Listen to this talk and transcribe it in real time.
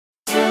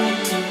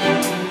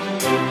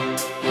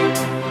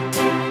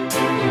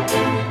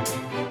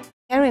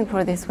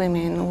for these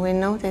women, we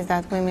noticed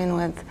that women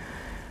with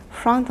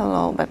frontal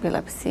lobe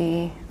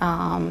epilepsy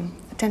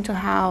tend to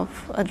have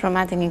a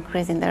dramatic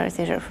increase in their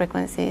seizure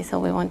frequency. So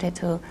we wanted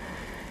to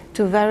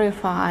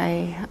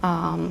verify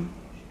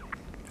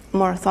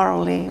more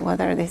thoroughly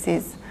whether this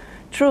is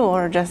true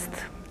or just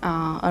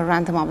a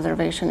random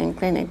observation in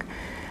clinic.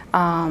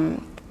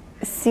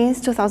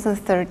 Since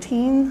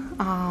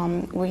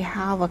 2013, we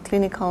have a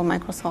clinical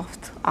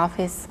Microsoft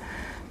Office,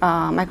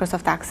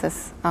 Microsoft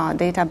Access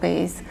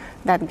database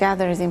that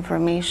gathers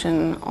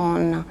information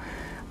on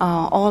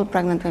all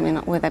pregnant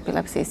women with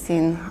epilepsy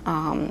seen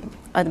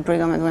at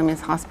Brigham and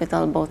Women's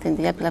Hospital, both in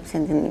the epilepsy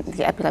and in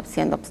the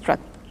epilepsy and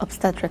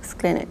obstetrics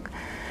clinic.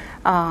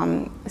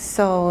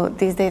 So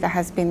this data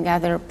has been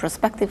gathered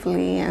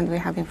prospectively, and we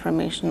have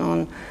information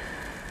on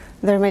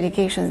their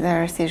medications,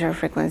 their seizure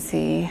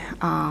frequency,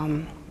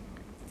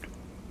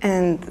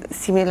 and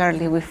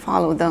similarly, we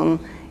follow them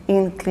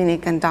in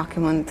clinic and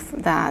document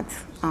that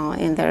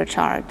in their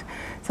chart.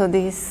 So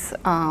this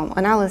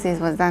analysis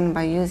was done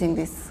by using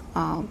this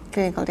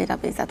clinical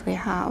database that we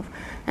have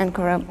and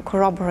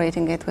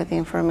corroborating it with the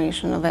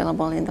information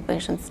available in the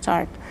patient's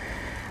chart.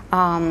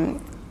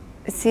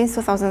 Since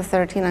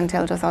 2013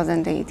 until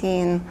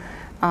 2018,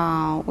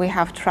 we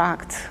have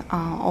tracked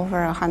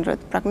over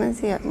 100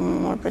 pregnancies,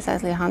 more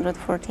precisely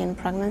 114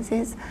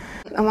 pregnancies.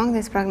 Among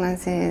these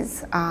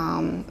pregnancies,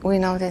 we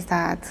noticed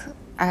that,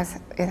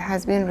 as it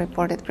has been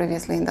reported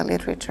previously in the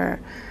literature,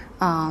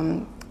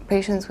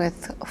 patients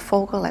with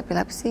focal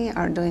epilepsy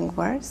are doing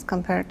worse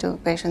compared to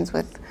patients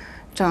with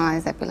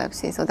generalized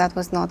epilepsy. So that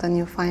was not a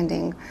new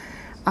finding.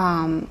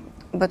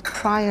 But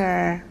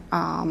prior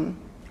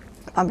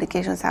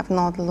publications have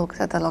not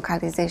looked at the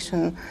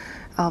localization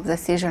of the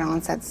seizure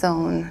onset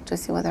zone to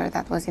see whether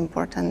that was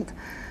important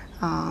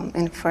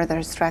in further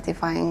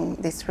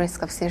stratifying this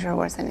risk of seizure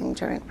worsening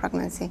during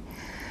pregnancy.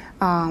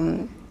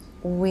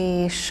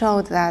 We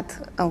showed that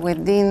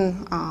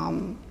within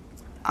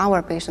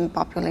our patient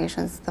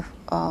populations,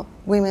 the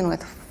women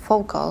with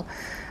focal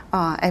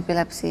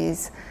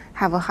epilepsies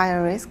have a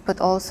higher risk, but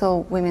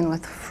also women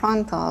with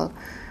frontal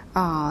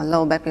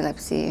lobe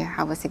epilepsy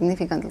have a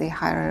significantly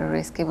higher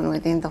risk even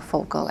within the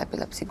focal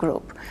epilepsy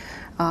group,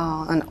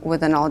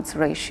 with an odds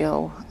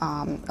ratio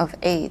of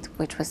 8,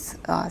 which was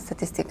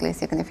statistically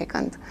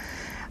significant.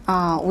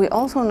 We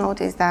also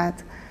noticed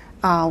that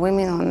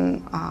women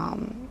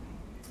on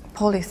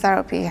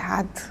polytherapy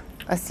had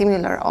a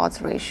similar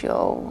odds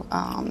ratio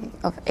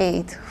of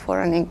 8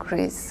 for an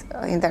increase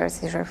in their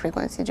seizure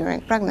frequency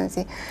during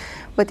pregnancy.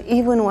 But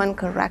even when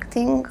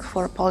correcting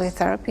for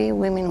polytherapy,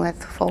 women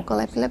with focal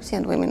epilepsy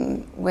and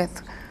women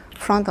with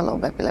frontal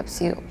lobe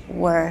epilepsy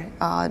were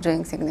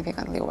doing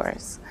significantly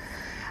worse.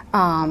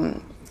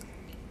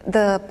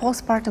 The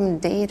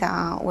postpartum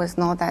data was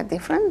not that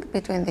different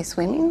between these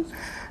women.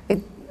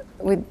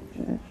 We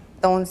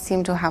don't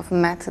seem to have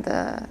met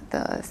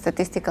the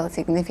statistical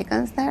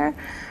significance there,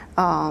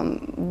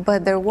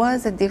 but there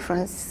was a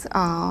difference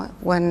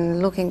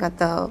when looking at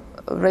the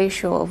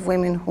ratio of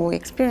women who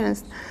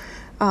experienced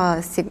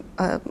an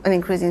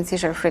increase in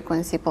seizure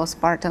frequency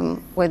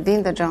postpartum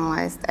within the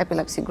generalized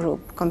epilepsy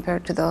group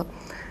compared to the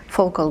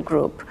focal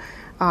group,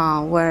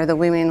 where the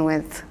women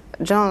with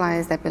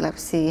generalized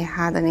epilepsy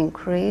had an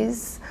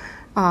increase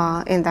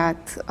in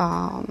that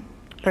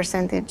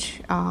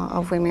percentage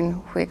of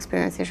women who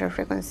experience seizure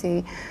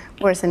frequency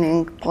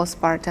worsening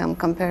postpartum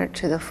compared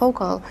to the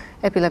focal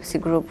epilepsy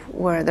group,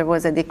 where there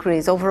was a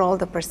decrease. Overall,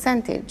 the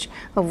percentage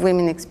of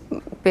women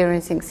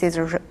experiencing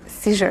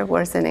seizure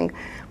worsening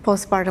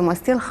postpartum was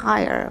still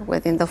higher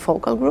within the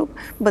focal group,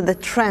 but the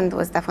trend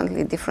was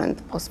definitely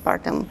different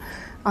postpartum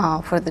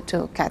for the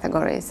two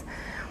categories.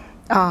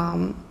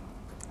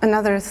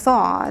 Another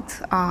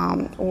thought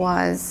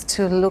was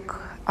to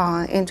look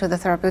into the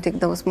therapeutic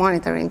dose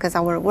monitoring, because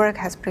our work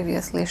has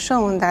previously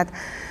shown that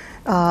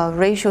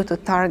ratio to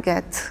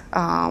target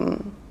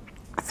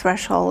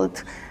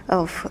threshold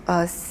of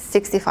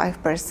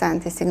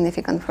 65% is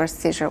significant for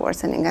seizure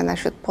worsening. And I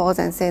should pause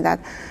and say that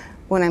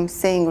when I'm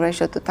saying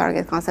ratio to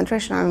target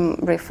concentration, I'm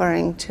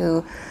referring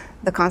to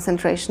the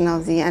concentration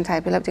of the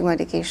anti-epileptic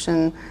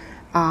medication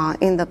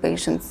in the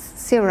patient's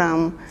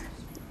serum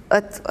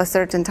at a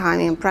certain time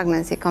in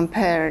pregnancy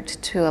compared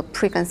to a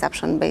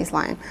preconception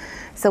baseline.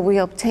 So we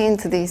obtained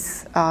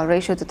this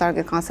ratio to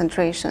target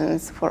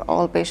concentrations for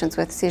all patients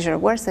with seizure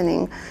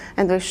worsening,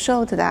 and we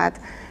showed that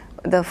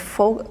the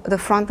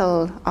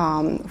frontal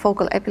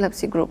focal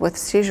epilepsy group with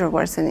seizure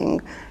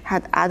worsening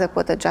had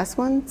adequate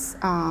adjustments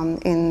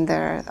in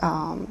their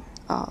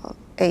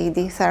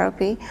AED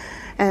therapy,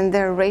 and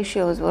their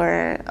ratios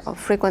were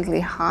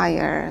frequently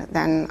higher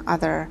than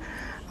other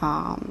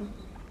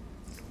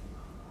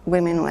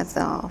women with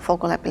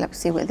focal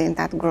epilepsy within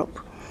that group.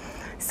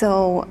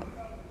 So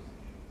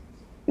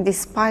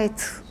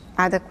despite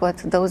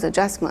adequate dose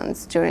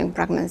adjustments during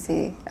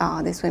pregnancy,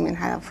 these women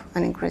have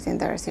an increase in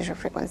their seizure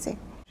frequency.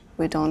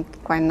 We don't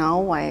quite know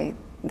why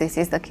this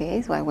is the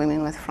case, why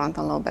women with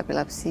frontal lobe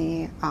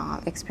epilepsy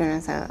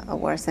experience a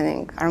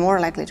worsening, are more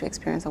likely to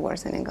experience a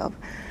worsening of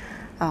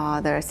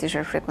their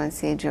seizure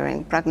frequency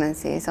during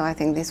pregnancy. So I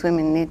think these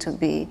women need to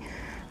be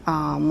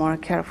more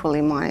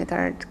carefully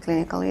monitored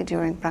clinically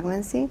during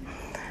pregnancy.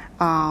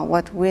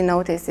 What we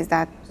noticed is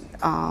that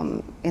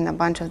in a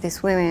bunch of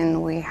these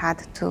women, we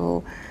had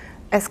to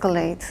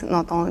escalate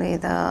not only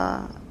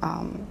the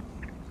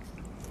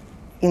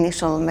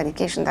initial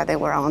medication that they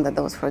were on, the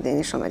dose for the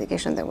initial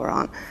medication they were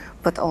on,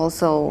 but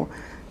also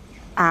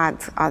add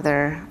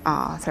other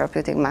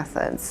therapeutic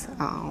methods.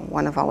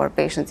 One of our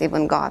patients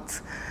even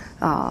got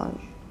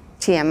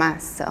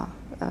TMS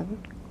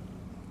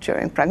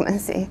during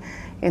pregnancy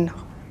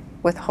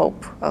with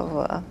hope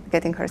of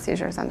getting her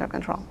seizures under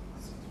control.